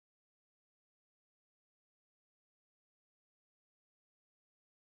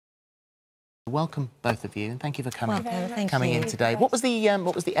Welcome, both of you, and thank you for coming in today. What was the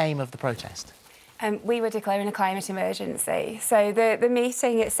aim of the protest? We were declaring a climate emergency. So the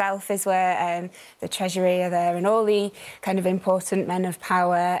meeting itself is where the Treasury are there and all the kind of important men of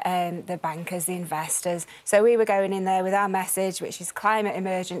power, the bankers, the investors. So we were going in there with our message, which is climate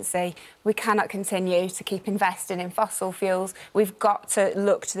emergency. We cannot continue to keep investing in fossil fuels. We've got to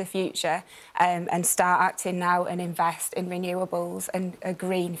look to the future and start acting now and invest in renewables and a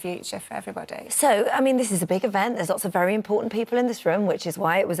green future for everybody. So, I mean, this is a big event. There's lots of very important people in this room, which is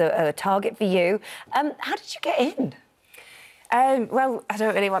why it was a target for you. How did you get in? Well, I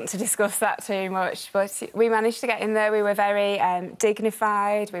don't really want to discuss that too much, but we managed to get in there. We were very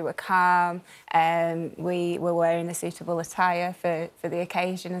dignified, we were calm, we were wearing the suitable attire for the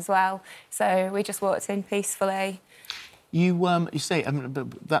occasion as well. So we just walked in peacefully. You say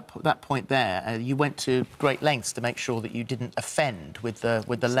that point there. You went to great lengths to make sure that you didn't offend with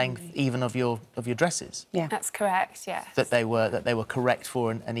the length even of your dresses. Yeah, that's correct. Yeah. That they were correct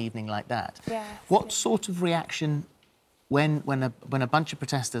for an evening like that. Yeah. What sort of reaction when a bunch of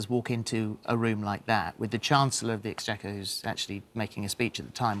protesters walk into a room like that with the Chancellor of the Exchequer who's actually making a speech at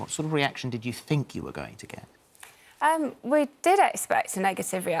the time? What sort of reaction did you think you were going to get? We did expect a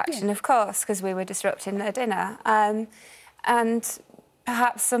negative reaction, of course, because we were disrupting their dinner. And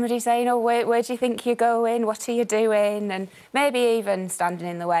perhaps somebody saying, oh, where do you think you're going? What are you doing? And maybe even standing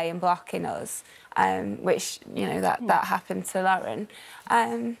in the way and blocking us, which, you know, that happened to Lauren.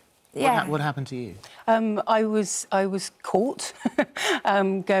 Yeah. What happened to you? I was caught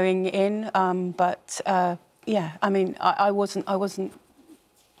going in, but yeah, I mean, I wasn't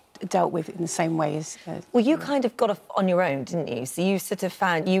dealt with in the same way as... Well, you kind of got off on your own, didn't you? So you sort of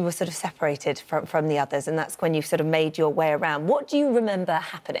found you were sort of separated from the others, and that's when you sort of made your way around. What do you remember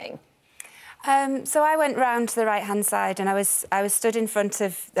happening? So I went round to the right-hand side and I was stood in front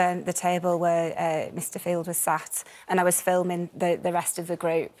of the table where Mr Field was sat, and I was filming the rest of the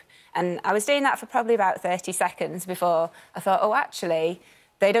group. And I was doing that for probably about 30 seconds before I thought, oh, actually,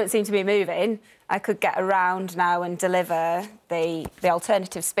 they don't seem to be moving. I could get around now and deliver the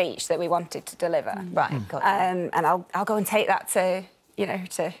alternative speech that we wanted to deliver. Right, got it. And I'll go and take that to, you know,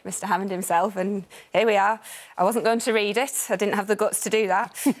 to Mr Hammond himself, and here we are. I wasn't going to read it. I didn't have the guts to do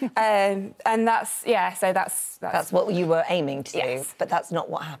that. And that's, yeah, so that's what you were aiming to do, but that's not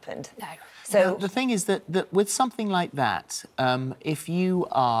what happened. No. So now, the thing is that with something like that, if you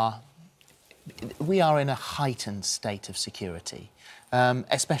are... We are in a heightened state of security,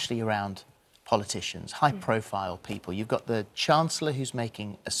 especially around politicians, high-profile people. You've got the Chancellor who's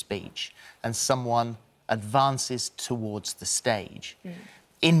making a speech and someone advances towards the stage.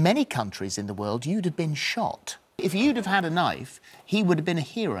 In many countries in the world, you'd have been shot. If you'd have had a knife, he would have been a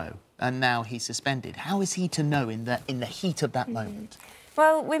hero, and now he's suspended. How is he to know in the heat of that moment?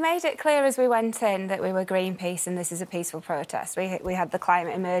 Well, we made it clear as we went in that we were Greenpeace and this is a peaceful protest. We had the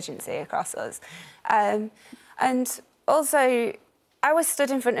climate emergency across us. And also, I was stood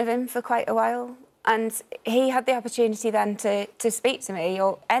in front of him for quite a while, and he had the opportunity then to speak to me,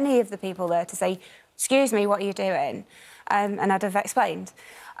 or any of the people there, to say, excuse me, what are you doing? And I'd have explained.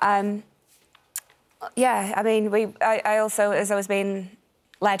 Yeah, I mean, I also, as I was being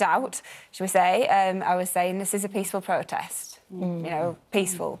led out, should we say, I was saying this is a peaceful protest. You know,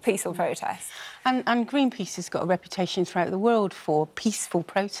 peaceful protest. And Greenpeace has got a reputation throughout the world for peaceful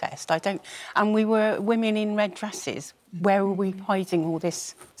protest. And we were women in red dresses. Where are we hiding all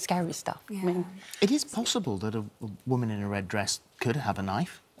this scary stuff? Yeah. I mean, it is possible that a woman in a red dress could have a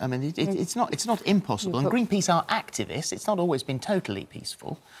knife. I mean, it's not impossible. And Greenpeace are activists. It's not always been totally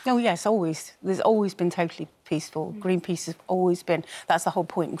peaceful. Oh, yes, always. There's always been totally peaceful. Greenpeace has always been... That's the whole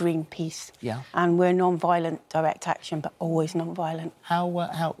point, Greenpeace. Yeah. And we're non-violent direct action, but always non-violent.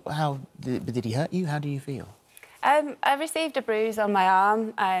 How did he hurt you? How do you feel? I received a bruise on my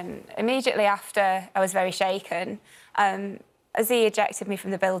arm. Immediately after, I was very shaken. As he ejected me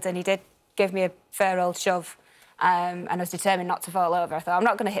from the building, he did give me a fair old shove. And I was determined not to fall over. I thought, I'm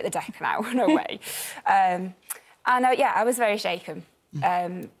not going to hit the deck now, no way. Yeah, I was very shaken.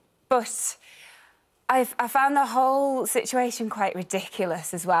 But I found the whole situation quite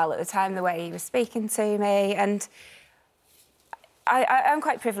ridiculous as well at the time, the way he was speaking to me. And I'm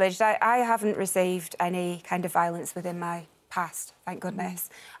quite privileged. I haven't received any kind of violence within my past, thank goodness.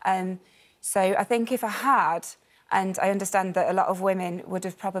 So I think if I had, and I understand that a lot of women would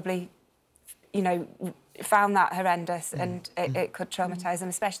have probably, you know, found that horrendous, and it could traumatise them,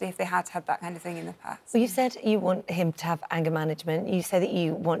 especially if they had had that kind of thing in the past. Well, you said you want him to have anger management. You say that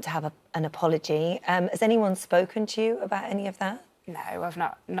you want to have an apology. Has anyone spoken to you about any of that? No, I've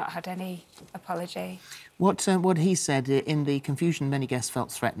not had any apology. What he said, in the confusion, many guests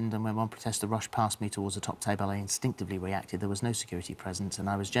felt threatened, and when one protester rushed past me towards the top table, I instinctively reacted. There was no security present, and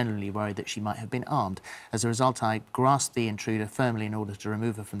I was genuinely worried that she might have been armed. As a result, I grasped the intruder firmly in order to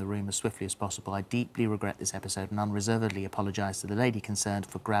remove her from the room as swiftly as possible. I deeply regret this episode and unreservedly apologise to the lady concerned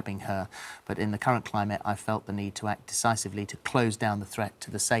for grabbing her. But in the current climate, I felt the need to act decisively to close down the threat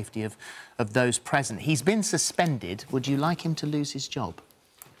to the safety of those present. He's been suspended. Would you like him to lose his job?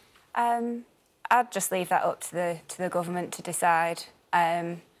 I'd just leave that up to the government to decide.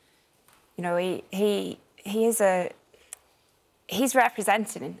 You know, he's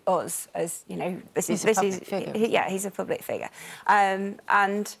representing us as, you know, he's a public figure,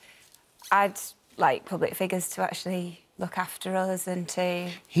 and I'd like public figures to actually look after us and to...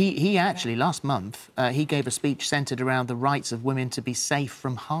 He actually, last month, he gave a speech centred around the rights of women to be safe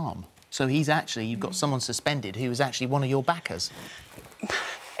from harm. So he's actually, you've got someone suspended who was actually one of your backers.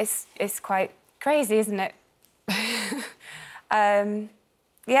 It's quite crazy, isn't it? Yeah,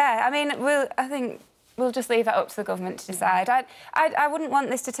 I mean, I think we'll just leave that up to the government to decide. I wouldn't want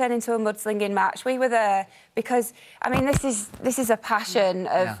this to turn into a mudslinging match. We were there because, I mean, this is a passion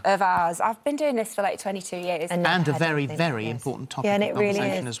of ours. I've been doing this for like 22 years. And a very, very important topic of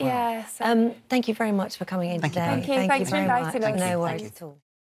conversation as well. Yeah, so... Thank you very much for coming in today. Thank you. Thanks for inviting us. No worries at all.